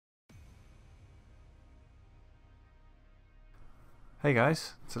Hey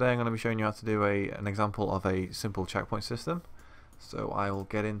guys, today I'm going to be showing you how to do an example of a simple checkpoint system. So I will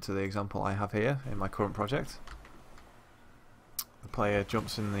get into the example I have here in my current project. The player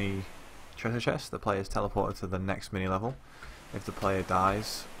jumps in the treasure chest, the player is teleported to the next mini level. If the player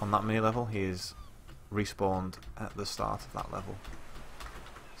dies on that mini level, he is respawned at the start of that level.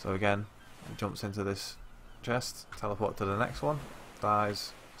 So again, he jumps into this chest, teleported to the next one,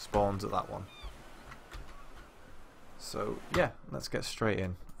 dies, spawns at that one. So yeah, let's get straight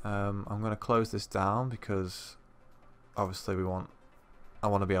in. I'm going to close this down because obviously I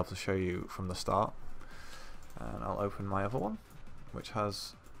want to be able to show you from the start. And I'll open my other one, which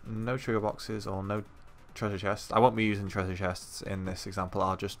has no trigger boxes or no treasure chests. I won't be using treasure chests in this example.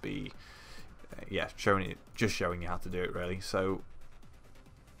 I'll just be showing you how to do it really. So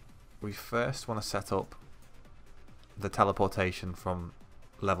we first want to set up the teleportation from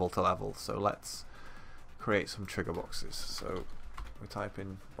level to level. So let's create some trigger boxes. So we type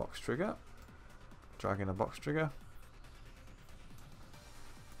in box trigger, drag in a box trigger,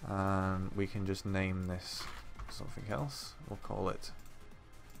 and we can just name this something else. We'll call it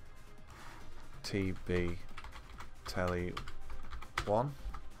TB Tele 1,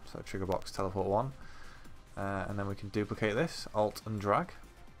 so trigger box teleport 1, and then we can duplicate this, Alt and drag,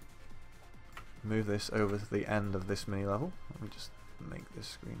 move this over to the end of this mini level. Let me just make this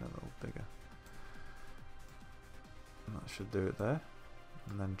screen a little bigger. That should do it there,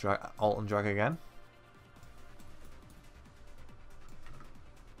 and then drag, Alt and drag again.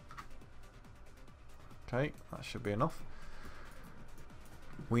 Okay, that should be enough.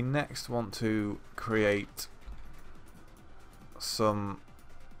 We next want to create some,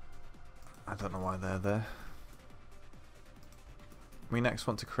 I don't know why they're there. We next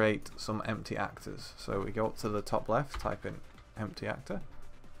want to create some empty actors. So we go up to the top left, type in empty actor.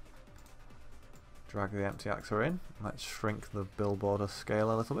 Drag the empty actor in. Let's shrink the build border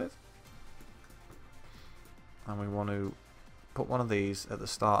scale a little bit. And we want to put one of these at the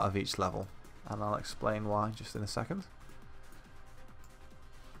start of each level. And I'll explain why just in a second.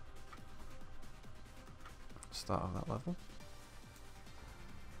 Start of that level.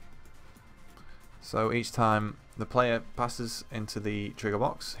 So each time the player passes into the trigger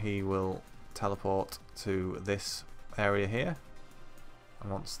box, he will teleport to this area here. And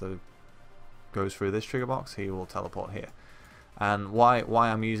once the goes through this trigger box, he will teleport here. And why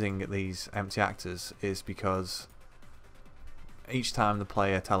I'm using these empty actors is because each time the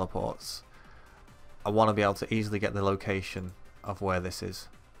player teleports, I want to be able to easily get the location of where this is.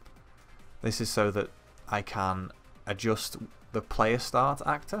 This is so that I can adjust the PlayerStart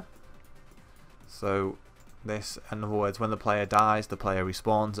actor. So this, in other words, when the player dies, the player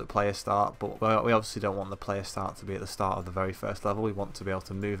respawns at PlayerStart, but we obviously don't want the PlayerStart to be at the start of the very first level. We want to be able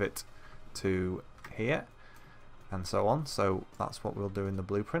to move it to here and so on. So that's what we'll do in the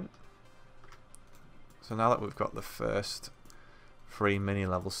blueprint. So now that we've got the first 3 mini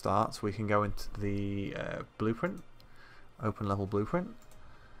level starts, we can go into the blueprint, open level blueprint,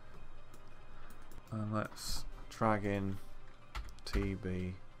 and let's drag in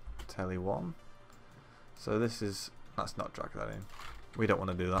TB Tele 1. So this is, let's not drag that in, we don't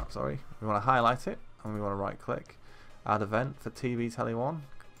want to do that, sorry. We want to highlight it and we want to right click, add event for TB Tele 1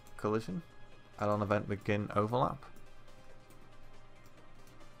 collision, add on event begin overlap,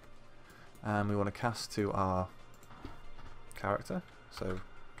 and we want to cast to our character, so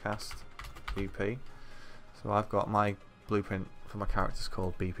cast BP. So I've got my blueprint for my characters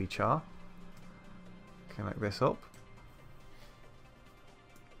called BP Char. Connect this up.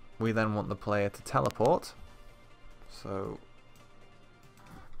 We then want the player to teleport, so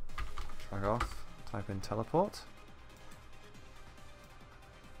drag off, type in teleport.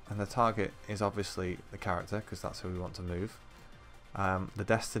 And the target is obviously the character because that's who we want to move. The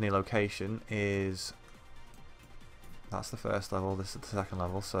destiny location is, that's the first level, this is the second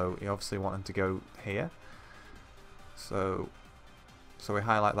level, so you obviously want him to go here. So we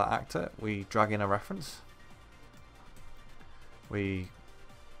highlight that actor, we drag in a reference, we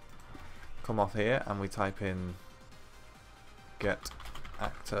come off here and we type in get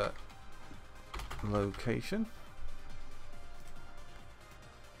actor location.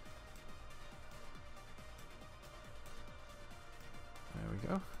 There we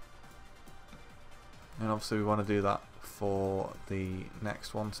go. And obviously we want to do that for the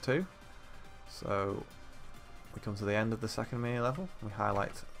next ones too. So we come to the end of the second mini level, we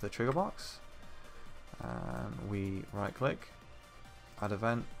highlight the trigger box, and we right click, add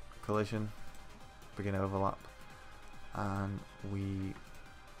event, collision, begin overlap, and we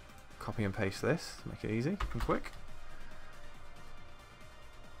copy and paste this to make it easy and quick.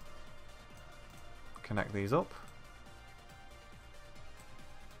 Connect these up.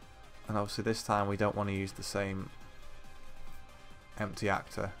 And obviously this time we don't want to use the same empty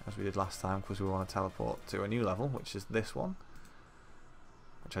actor as we did last time, because we want to teleport to a new level, which is this one,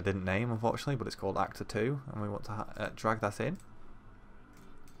 which I didn't name unfortunately, but it's called Actor 2, and we want to drag that in.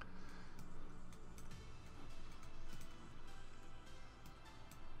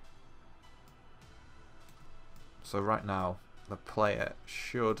 So right now the player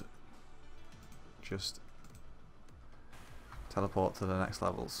should just teleport to the next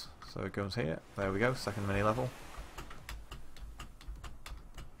levels. So it goes here, there we go, second mini level.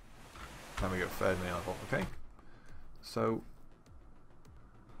 Then we go third mini level, okay. So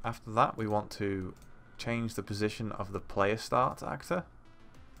after that we want to change the position of the PlayerStart actor.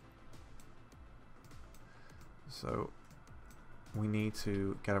 So we need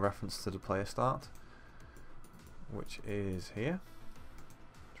to get a reference to the PlayerStart, which is here.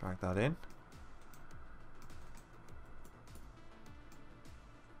 Drag that in.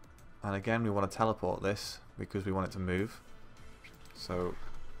 And again we want to teleport this because we want it to move. So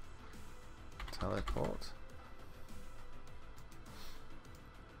teleport.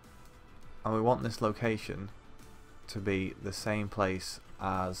 And we want this location to be the same place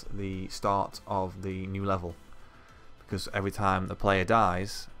as the start of the new level, because every time the player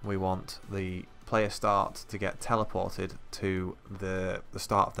dies we want the PlayerStart to get teleported to the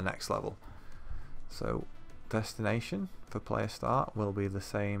start of the next level. So destination for PlayerStart will be the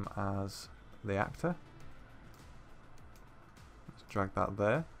same as the actor. Let's drag that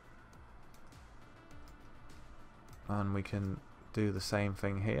there. And we can do the same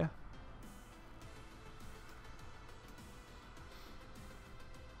thing here.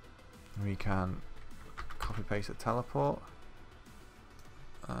 We can copy paste a teleport.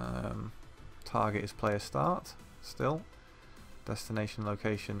 Target is PlayerStart still. Destination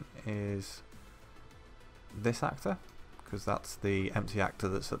location is this actor, because that's the empty actor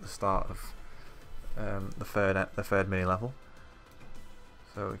that's at the start of the third mini level.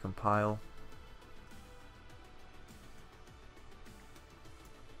 So we compile.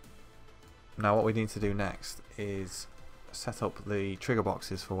 Now what we need to do next is set up the trigger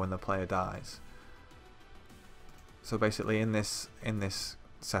boxes for when the player dies. So basically in this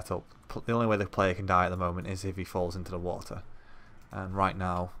setup, the only way the player can die at the moment is if he falls into the water, and right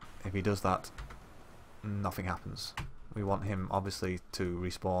now if he does that nothing happens. We want him obviously to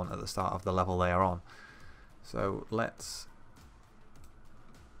respawn at the start of the level they are on. So let's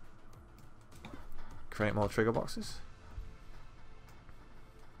create more trigger boxes.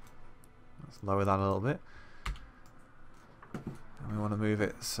 Let's lower that a little bit. And we want to move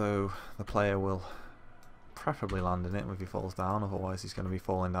it so the player will preferably land in it if he falls down, otherwise he's going to be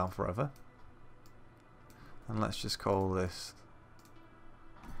falling down forever. And let's just call this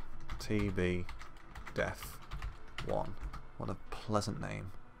TB Def 1. What a pleasant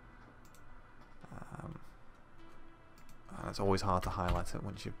name. And it's always hard to highlight it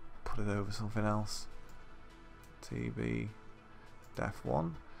once you put it over something else. TB Def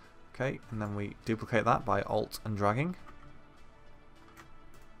 1. Okay, and then we duplicate that by Alt and dragging.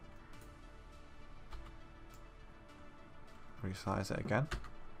 Resize it again.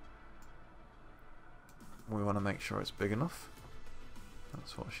 We want to make sure it's big enough.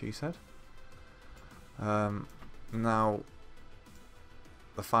 That's what she said. Now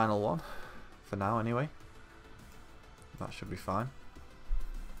the final one, for now anyway, that should be fine.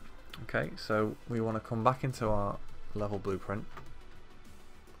 Okay, so we want to come back into our level blueprint,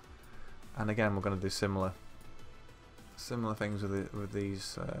 and again we're going to do similar things with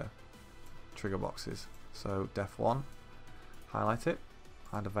these trigger boxes. So Def 1, highlight it,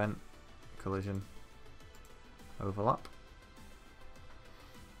 add event, collision, overlap,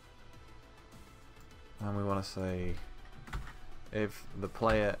 and we want to say if the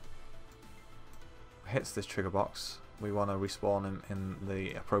player hits this trigger box, we want to respawn him in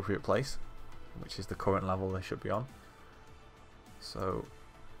the appropriate place, which is the current level they should be on. So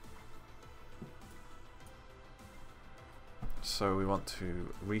we want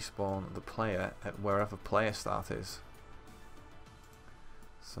to respawn the player at wherever PlayerStart is.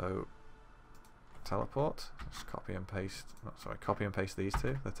 So teleport, just copy and paste, copy and paste these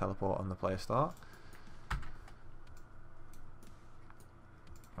two, the teleport and the PlayerStart.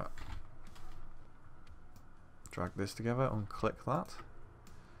 Drag this together, unclick that.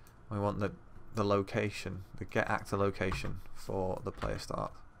 We want the location, the get actor location for the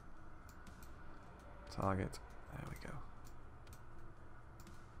PlayerStart. Target, there we go.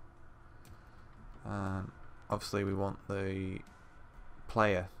 And obviously we want the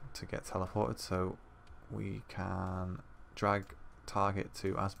player to get teleported, so we can drag target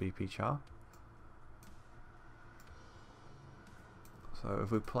to as BP char. So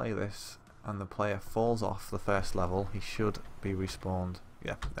if we play this and the player falls off the first level, he should be respawned.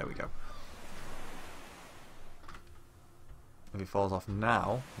 Yeah, there we go. If he falls off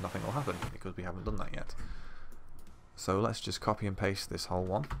now, nothing will happen because we haven't done that yet. So let's just copy and paste this whole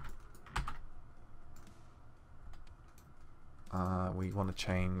one. We want to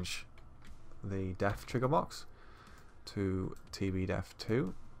change the def trigger box to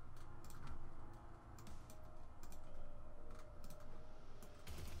tbdef2.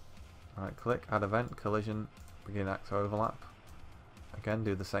 Right click, add event, collision, begin actor overlap. Again,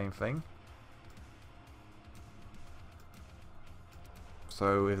 do the same thing.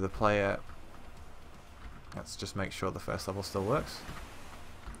 So if the player, let's just make sure the first level still works.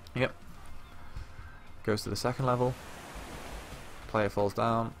 Yep. Goes to the second level. Player falls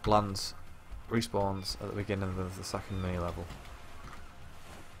down, lands, respawns at the beginning of the second mini level.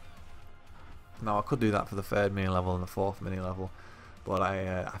 Now I could do that for the third mini level and the fourth mini level, but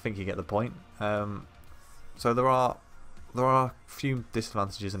I think you get the point. So there are a few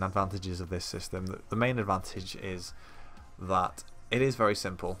disadvantages and advantages of this system. The main advantage is that it is very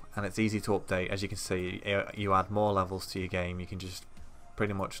simple and it's easy to update. As you can see, you add more levels to your game, you can just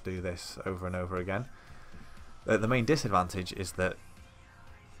pretty much do this over and over again. The main disadvantage is that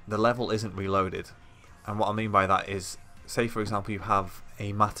the level isn't reloaded, and what I mean by that is, say for example you have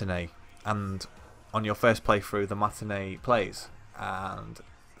a matinee, and on your first playthrough the matinee plays and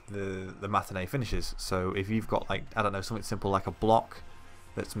the matinee finishes. So if you've got, like, I don't know, something simple like a block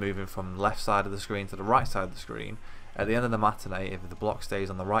that's moving from the left side of the screen to the right side of the screen, at the end of the matinee, if the block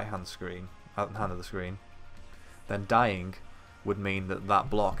stays on the right hand of the screen, then dying would mean that that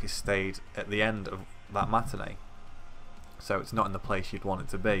block is stayed at the end of that matinee. So it's not in the place you'd want it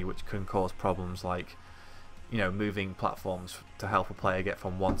to be, which can cause problems like, you know, moving platforms to help a player get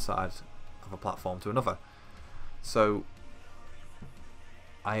from one side of a platform to another. So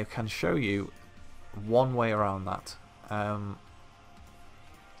I can show you one way around that.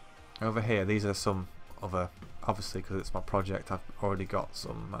 Over here, these are some other, obviously because it's my project, I've already got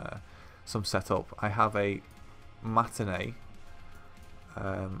some set up. I have a matinee.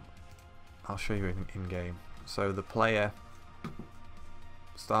 I'll show you in game. So the player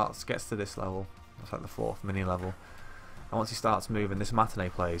gets to this level, it's like the fourth mini level, and once he starts moving, this matinee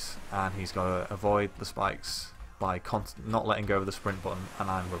plays, and he's got to avoid the spikes by not letting go of the sprint button,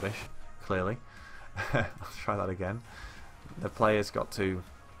 and I'm rubbish, clearly. I'll try that again. The player's got to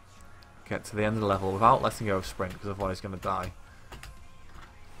get to the end of the level without letting go of sprint, because otherwise he's going to die.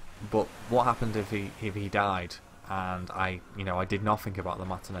 But what happened if he died and I did not think about the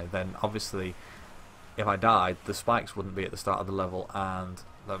matinee? Then obviously if I died, the spikes wouldn't be at the start of the level, and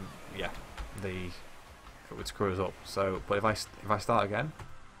it would screw us up. So, but if I start again,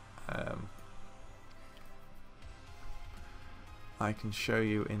 I can show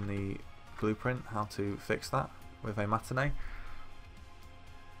you in the blueprint how to fix that with a matinee.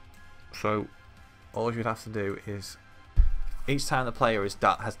 So all you'd have to do is, each time the player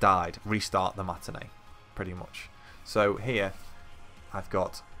has died, restart the matinee, pretty much. So here I've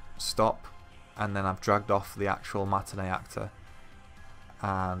got stop, and then I've dragged off the actual matinee actor,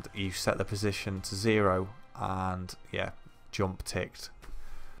 and you set the position to 0, and yeah, jump ticked.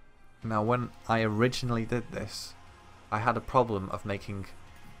 Now when I originally did this, I had a problem of making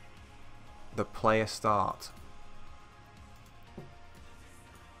the PlayerStart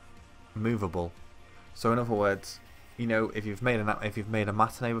movable. So in other words, you know, if you've made a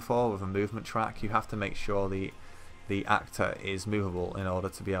matinee before with a movement track, you have to make sure the actor is movable in order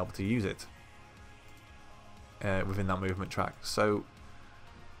to be able to use it within that movement track. So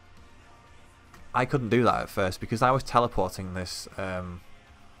I couldn't do that at first because I was teleporting this.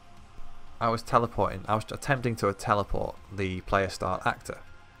 I was attempting to teleport the PlayerStart actor,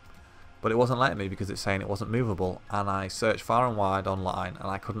 but it wasn't letting me because it's saying it wasn't movable, and I searched far and wide online and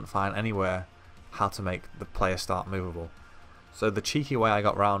I couldn't find anywhere how to make the PlayerStart movable. So the cheeky way I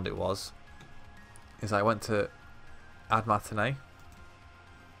got round it is I went to add matinee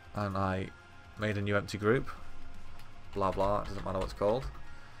and I made a new empty group, blah blah, it doesn't matter what it's called.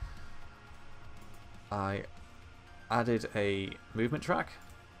 I added a movement track,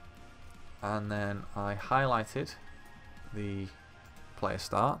 and then I highlighted the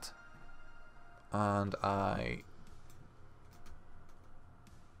PlayerStart, and I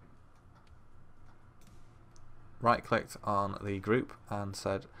right clicked on the group and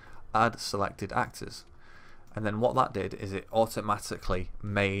said add selected actors, and then what that did is it automatically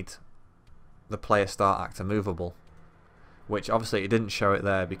made the PlayerStart actor movable, which obviously it didn't show it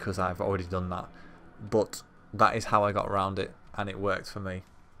there because I've already done that, but that is how I got around it, and it worked for me.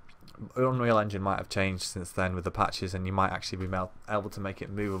 Unreal Engine might have changed since then with the patches, and you might actually be able to make it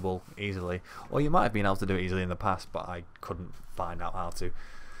movable easily, or you might have been able to do it easily in the past, but I couldn't find out how to.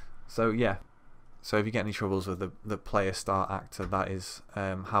 So yeah, so if you get any troubles with the PlayerStart actor, that is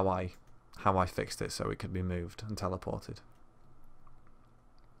how I fixed it, so it could be moved and teleported.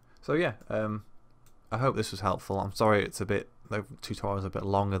 So yeah, I hope this was helpful. I'm sorry the tutorial is a bit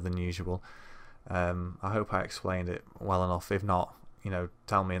longer than usual. I hope I explained it well enough. If not, you know,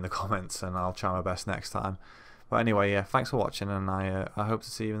 tell me in the comments and I'll try my best next time. But anyway, yeah, thanks for watching, and I hope to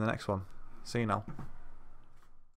see you in the next one. See you now.